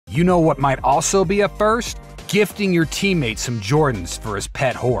You know what might also be a first? Gifting your teammate some Jordans for his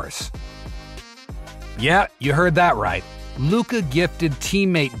pet horse. Yeah, you heard that right. Luka gifted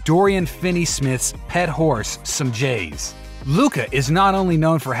teammate Dorian Finney Smith's pet horse some J's. Luka is not only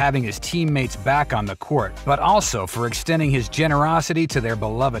known for having his teammates back on the court, but also for extending his generosity to their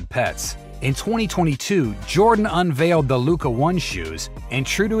beloved pets. In 2022, Jordan unveiled the Luka 1 shoes, and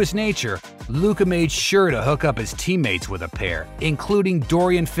true to his nature, Luka made sure to hook up his teammates with a pair, including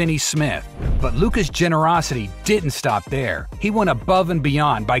Dorian Finney Smith. But Luka's generosity didn't stop there. He went above and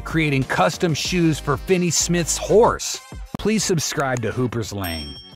beyond by creating custom shoes for Finney Smith's horse. Please subscribe to Hooper's Lane.